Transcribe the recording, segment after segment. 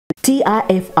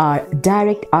TIFR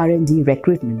Direct R&D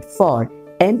Recruitment for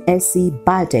MSc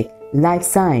Biotech Life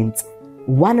Science,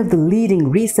 one of the leading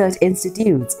research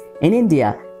institutes in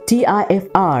India.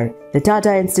 TIFR, the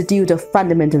Tata Institute of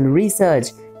Fundamental Research,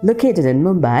 located in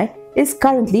Mumbai, is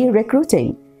currently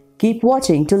recruiting. Keep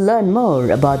watching to learn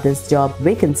more about this job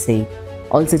vacancy.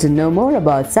 Also, to know more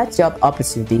about such job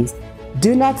opportunities,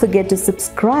 do not forget to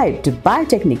subscribe to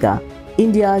Biotecnika,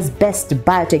 India's best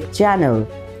biotech channel.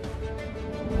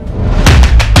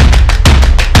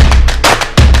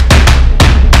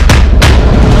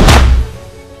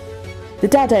 The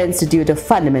Tata Institute of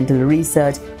Fundamental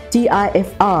Research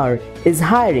 (TIFR) is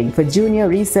hiring for junior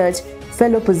research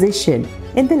fellow position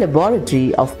in the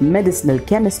Laboratory of Medicinal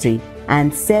Chemistry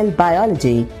and Cell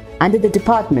Biology under the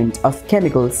Department of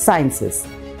Chemical Sciences.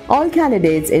 All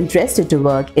candidates interested to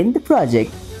work in the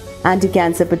project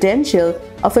anti-cancer potential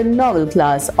of a novel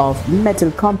class of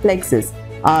metal complexes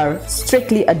are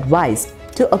strictly advised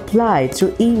to apply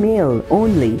through email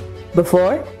only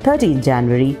before 13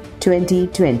 January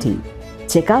 2020.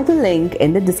 Check out the link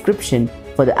in the description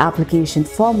for the application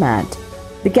format.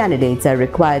 The candidates are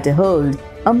required to hold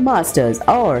a master's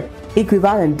or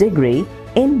equivalent degree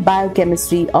in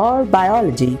biochemistry or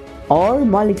biology or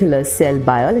molecular cell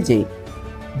biology,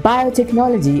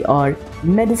 biotechnology or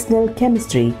medicinal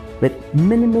chemistry with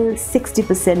minimal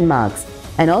 60% marks,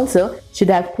 and also should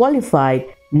have qualified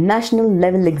national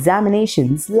level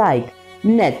examinations like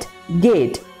NET,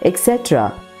 GATE,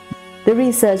 etc. The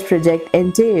research project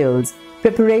entails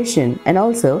preparation and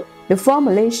also the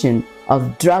formulation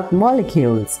of drug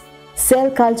molecules,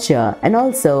 cell culture, and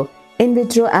also in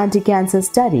vitro anti-cancer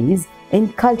studies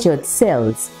in cultured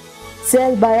cells,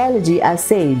 cell biology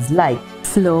assays like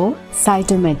flow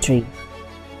cytometry,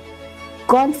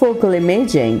 confocal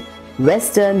imaging,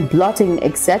 Western blotting,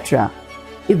 etc.,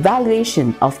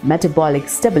 evaluation of metabolic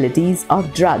stabilities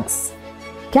of drugs.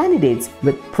 Candidates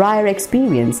with prior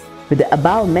experience with the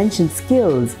above-mentioned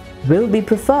skills will be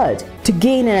preferred. To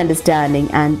gain an understanding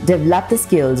and develop the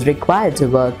skills required to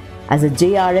work as a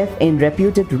JRF in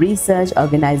reputed research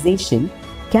organization,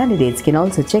 candidates can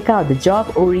also check out the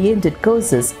job-oriented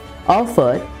courses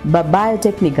offered by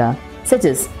Biotecnika, such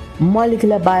as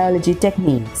Molecular Biology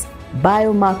Techniques,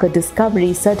 Biomarker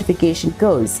Discovery Certification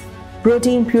Course,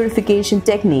 Protein Purification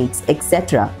Techniques,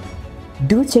 etc.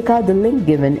 Do check out the link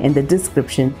given in the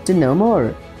description to know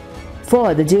more.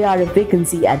 For the JRF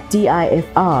vacancy at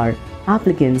TIFR,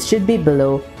 applicants should be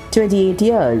below 28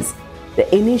 years.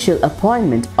 The initial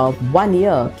appointment of 1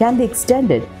 year can be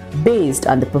extended based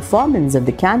on the performance of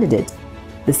the candidate.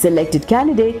 The selected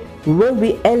candidate will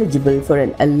be eligible for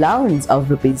an allowance of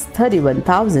Rs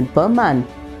 31,000 per month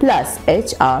plus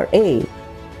HRA.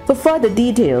 For further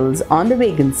details on the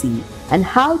vacancy and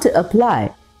how to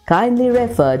apply, kindly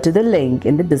refer to the link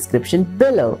in the description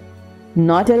below.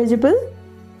 Not eligible?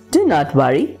 Do not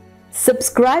worry.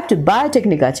 Subscribe to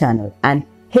Biotecnika channel and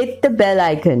hit the bell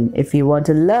icon if you want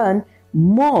to learn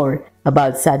more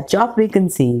about such job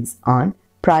vacancies on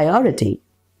priority.